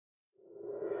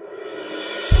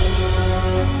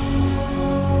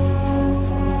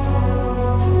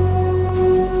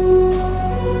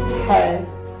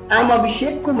I am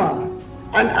Abhishek Kumar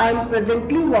and I am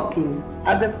presently working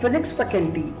as a physics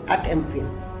faculty at MPhil.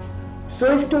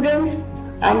 So students,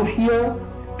 I am here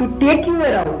to take you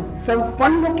around some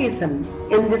fun location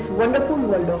in this wonderful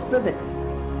world of physics.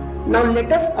 Now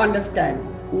let us understand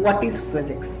what is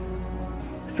physics.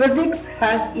 Physics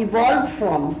has evolved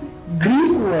from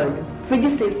Greek word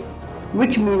physis,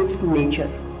 which means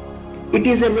nature. It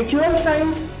is a natural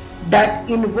science that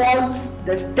involves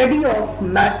the study of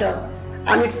matter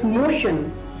and its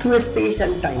motion through space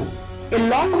and time,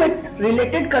 along with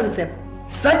related concepts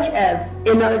such as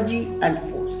energy and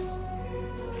force.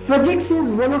 Physics is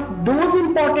one of those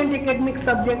important academic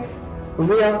subjects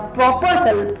where proper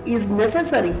help is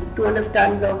necessary to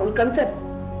understand the whole concept.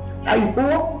 I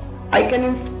hope I can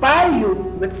inspire you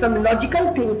with some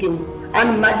logical thinking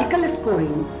and magical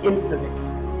scoring in physics.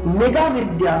 Mega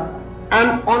Vidya,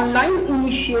 an online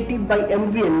initiative by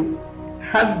MVN,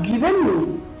 has given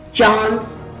me chance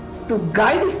to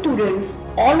guide students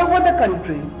all over the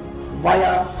country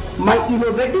via my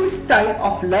innovative style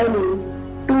of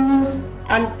learning, tools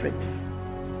and tricks.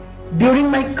 During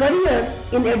my career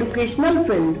in educational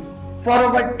field for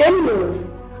over 10 years,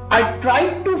 I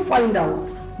tried to find out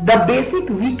the basic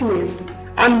weakness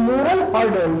and moral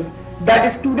hurdles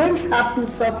that students have to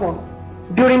suffer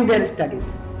during their studies,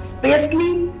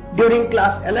 especially during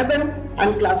class 11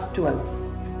 and class 12.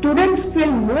 Students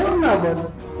feel more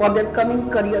nervous for their coming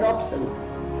career options.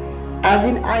 As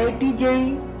in IIT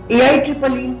JEE,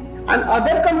 AIEEE and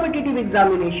other competitive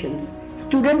examinations,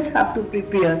 students have to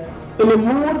prepare in a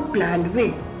more planned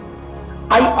way.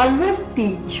 I always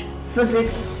teach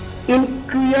physics in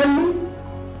clearly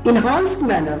enhanced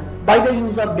manner by the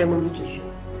use of demonstration.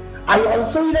 I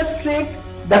also illustrate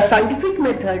the scientific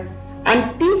method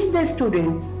and teach the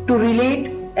student to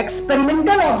relate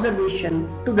experimental observation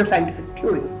to the scientific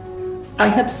theory. I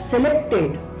have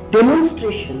selected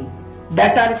demonstrations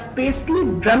that are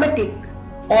especially dramatic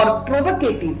or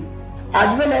provocative,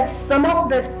 as well as some of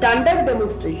the standard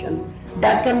demonstrations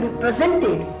that can be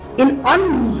presented in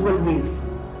unusual ways.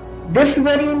 This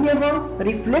very endeavor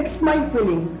reflects my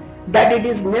feeling that it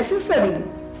is necessary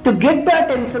to get the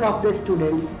attention of the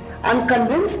students and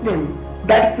convince them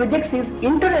that physics is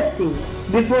interesting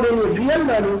before any real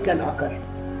learning can occur.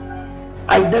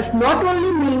 I does not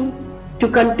only mean to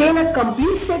contain a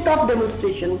complete set of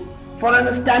demonstration for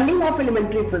understanding of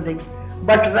elementary physics,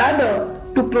 but rather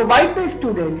to provide the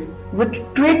students with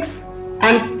tricks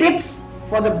and tips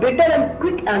for the better and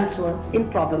quick answer in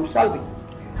problem solving.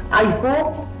 I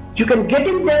hope you can get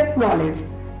in-depth knowledge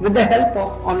with the help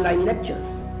of online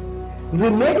lectures. We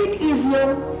made it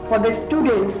easier for the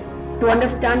students to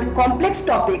understand complex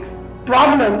topics,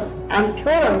 problems and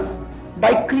theorems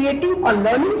by creating a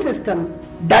learning system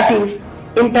that is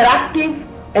interactive,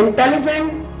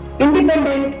 intelligent,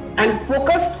 independent and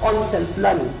focused on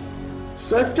self-learning.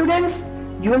 So students,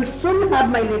 you will soon have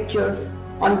my lectures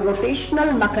on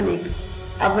rotational mechanics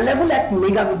available at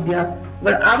Mega Vidya,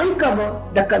 where I will cover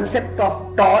the concept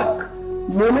of torque,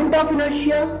 moment of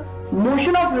inertia,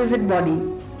 motion of rigid body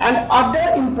and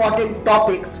other important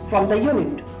topics from the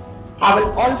unit. I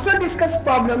will also discuss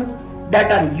problems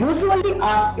that are usually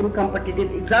asked in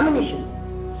competitive examination.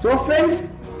 So friends,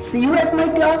 see you at my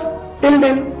class. Till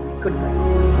then,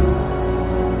 goodbye.